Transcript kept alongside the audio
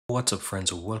What's up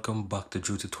friends, welcome back to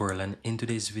Drew Tutorial, and in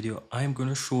today's video I'm going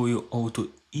to show you how to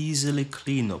easily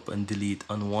clean up and delete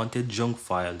unwanted junk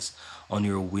files on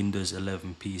your Windows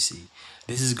 11 PC.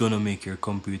 This is going to make your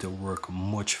computer work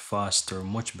much faster,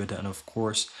 much better, and of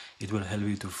course it will help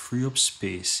you to free up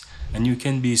space, and you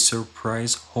can be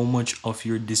surprised how much of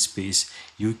your disk space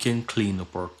you can clean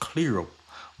up or clear up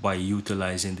by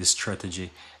utilizing this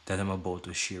strategy that I'm about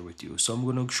to share with you. So I'm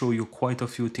going to show you quite a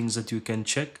few things that you can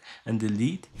check and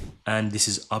delete, and this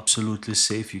is absolutely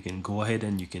safe. You can go ahead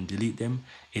and you can delete them.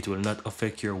 It will not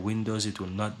affect your Windows. It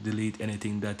will not delete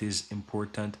anything that is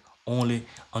important. Only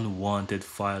unwanted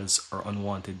files or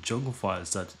unwanted junk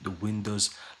files that the Windows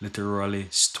literally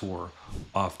store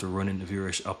after running the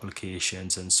various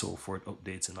applications and so forth,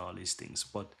 updates and all these things.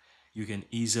 But you can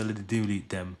easily delete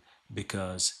them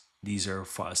because these are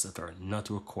files that are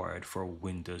not required for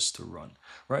Windows to run,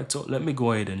 right? So let me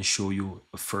go ahead and show you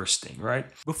the first thing, right?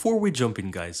 Before we jump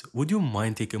in, guys, would you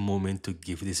mind take a moment to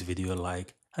give this video a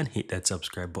like and hit that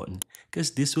subscribe button, because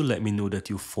this will let me know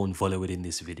that you found value within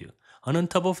this video. And on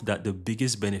top of that, the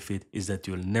biggest benefit is that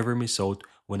you'll never miss out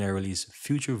when I release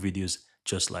future videos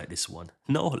just like this one.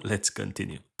 Now let's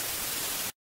continue.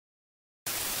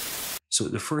 So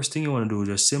the first thing you want to do is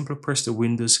just simply press the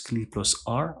Windows key plus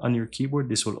R on your keyboard.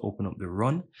 This will open up the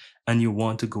run, and you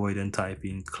want to go ahead and type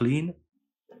in clean.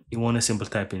 You want to simply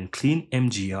type in clean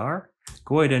mgr.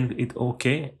 Go ahead and hit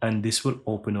OK, and this will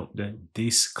open up the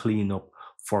disk cleanup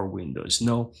for Windows.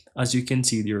 Now, as you can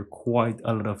see, there are quite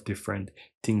a lot of different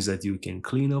things that you can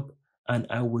clean up, and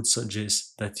I would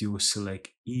suggest that you select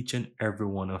each and every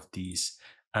one of these,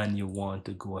 and you want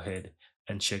to go ahead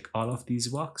and check all of these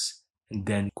boxes, and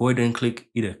then go ahead and click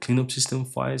either clean up system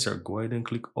files or go ahead and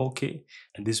click OK,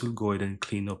 and this will go ahead and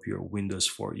clean up your Windows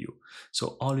for you.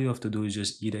 So all you have to do is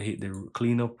just either hit the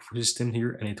cleanup system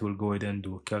here, and it will go ahead and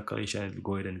do a calculation. It will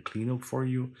go ahead and clean up for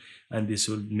you, and this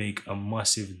will make a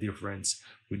massive difference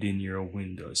within your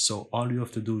Windows. So all you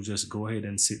have to do is just go ahead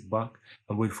and sit back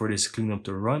and wait for this cleanup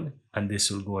to run, and this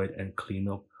will go ahead and clean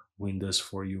up Windows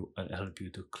for you and help you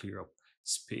to clear up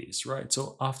space, right?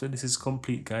 So after this is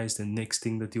complete, guys, the next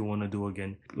thing that you want to do,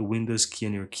 again, the Windows key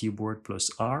on your keyboard plus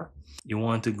R, you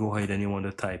want to go ahead and you want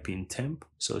to type in temp.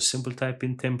 So simple type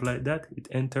in temp like that, hit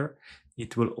enter.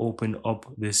 It will open up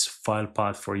this file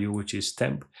path for you, which is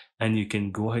temp, and you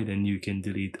can go ahead and you can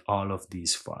delete all of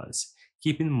these files.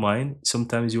 Keep in mind,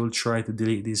 sometimes you'll try to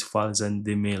delete these files and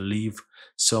they may leave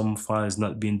some files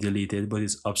not being deleted, but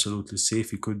it's absolutely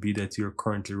safe. It could be that you're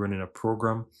currently running a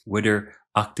program, whether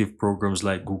active programs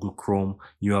like Google Chrome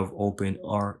you have open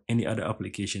or any other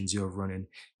applications you have running.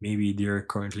 Maybe they're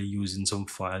currently using some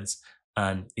files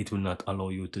and it will not allow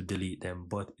you to delete them,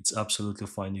 but it's absolutely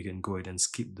fine. You can go ahead and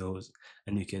skip those,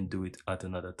 and you can do it at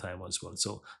another time as well.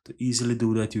 So to easily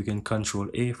do that, you can Control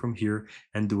A from here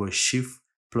and do a shift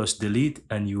plus delete,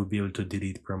 and you will be able to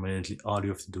delete permanently. All you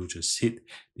have to do is just hit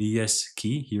the yes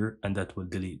key here, and that will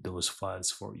delete those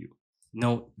files for you.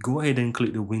 Now go ahead and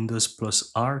click the Windows plus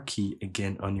R key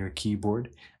again on your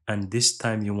keyboard, and this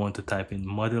time you want to type in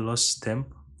modulus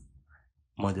temp,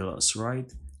 modulus,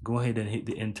 right? Go ahead and hit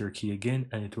the enter key again,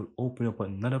 and it will open up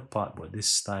another part, but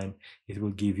this time it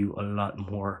will give you a lot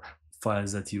more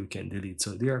files that you can delete.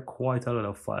 So there are quite a lot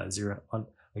of files here.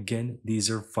 Again, these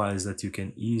are files that you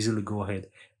can easily go ahead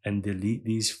and delete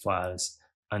these files,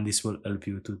 and this will help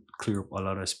you to clear up a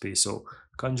lot of space. So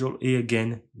Control A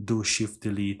again, do shift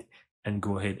delete, and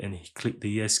go ahead and click the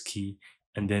yes key,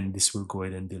 and then this will go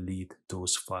ahead and delete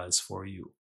those files for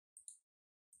you.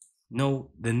 Now,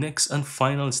 the next and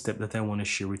final step that I want to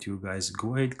share with you guys,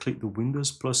 go ahead, click the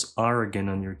Windows plus R again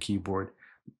on your keyboard.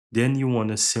 Then you want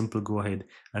to simply go ahead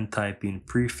and type in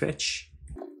prefetch.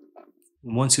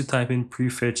 Once you type in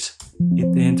prefetch,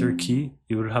 hit the enter key,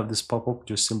 you will have this pop up.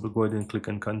 Just simply go ahead and click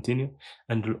on continue,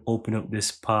 and it will open up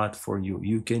this path for you.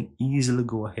 You can easily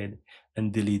go ahead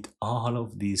and delete all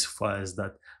of these files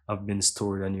that have been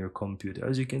stored on your computer.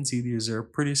 As you can see, these are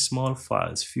pretty small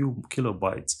files, few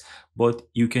kilobytes, but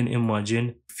you can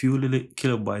imagine few little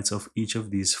kilobytes of each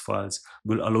of these files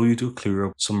will allow you to clear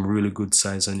up some really good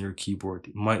size on your keyboard.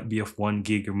 It might be of 1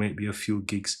 gig or might be a few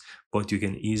gigs, but you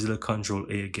can easily Control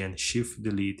A again, shift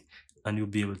delete, and you'll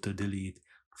be able to delete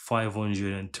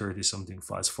 530 something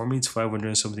files. For me it's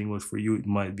 500 something, but for you it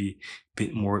might be a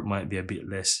bit more, it might be a bit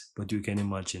less, but you can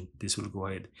imagine this will go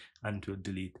ahead and it will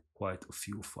delete quite a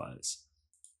few files.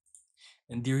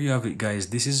 And there you have it, guys.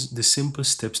 This is the simple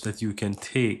steps that you can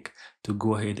take to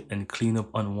go ahead and clean up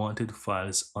unwanted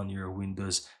files on your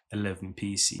Windows 11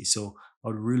 PC. So I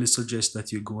would really suggest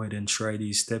that you go ahead and try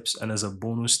these steps, and as a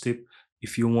bonus tip,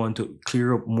 If you want to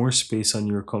clear up more space on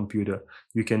your computer,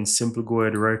 you can simply go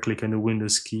ahead, right click on the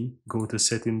Windows key, go to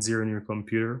settings here on your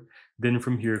computer. Then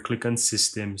from here, click on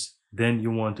systems. Then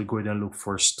you want to go ahead and look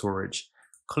for storage.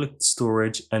 Click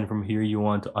storage, and from here you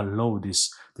want to allow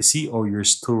this to see how your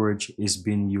storage is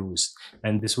being used.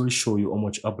 And this will show you how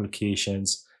much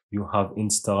applications you have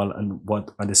installed and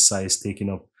what are the size taking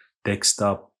up: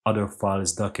 desktop, other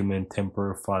files, document,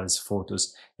 temporary files,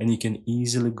 photos. And you can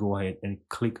easily go ahead and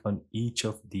click on each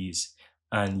of these,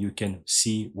 and you can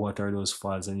see what are those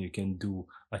files, and you can do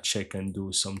a check and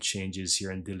do some changes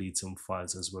here and delete some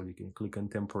files as well. You can click on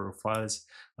temporary files.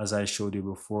 As I showed you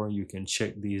before, you can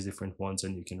check these different ones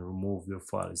and you can remove the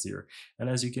files here. And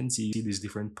as you can see these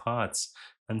different paths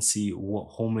and see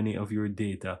how many of your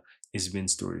data is being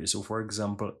stored. So for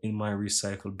example, in my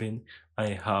recycle bin,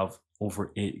 I have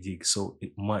over 8 gigs. So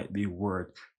it might be worth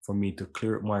for me to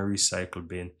clear up my recycle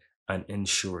bin and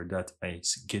ensure that I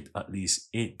get at least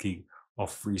 8 gig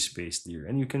of free space there.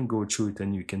 And you can go through it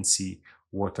and you can see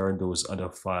what are those other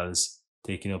files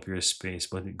taking up your space,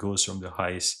 but it goes from the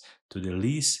highest to the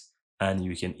least, and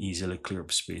you can easily clear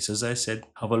up space. As I said,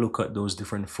 have a look at those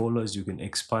different folders. You can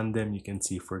expand them. You can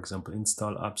see, for example,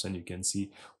 install apps, and you can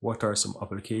see what are some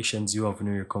applications you have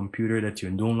on your computer that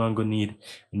you no longer need,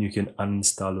 and you can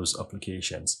uninstall those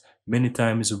applications. Many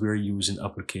times we're using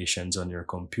applications on your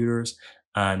computers,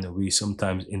 and we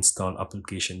sometimes install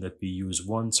applications that we use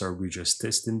once, or we're just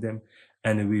testing them,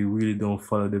 and we really don't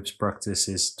follow those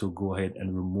practices to go ahead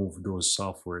and remove those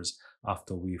softwares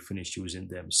after we finish using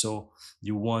them. So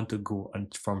you want to go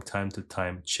and from time to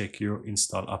time check your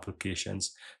install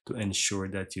applications to ensure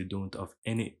that you don't have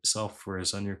any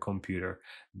softwares on your computer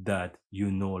that you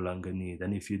no longer need.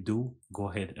 And if you do, go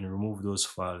ahead and remove those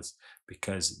files,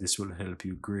 because this will help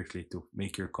you greatly to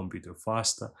make your computer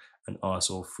faster and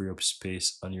also free up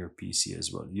space on your PC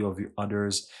as well. You have your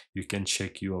others, you can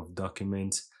check, you have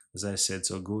documents, as I said.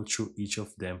 So go through each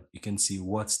of them. You can see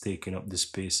what's taking up the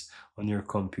space on your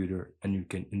computer, and you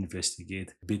can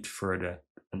investigate a bit further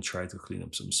and try to clean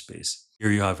up some space.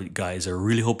 Here you have it, guys. I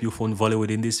really hope you found value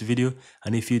within this video.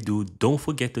 And if you do, don't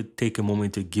forget to take a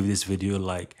moment to give this video a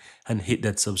like and hit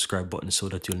that subscribe button so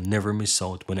that you'll never miss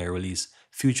out when I release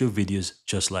future videos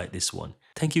just like this one.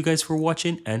 Thank you guys for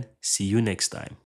watching, and see you next time.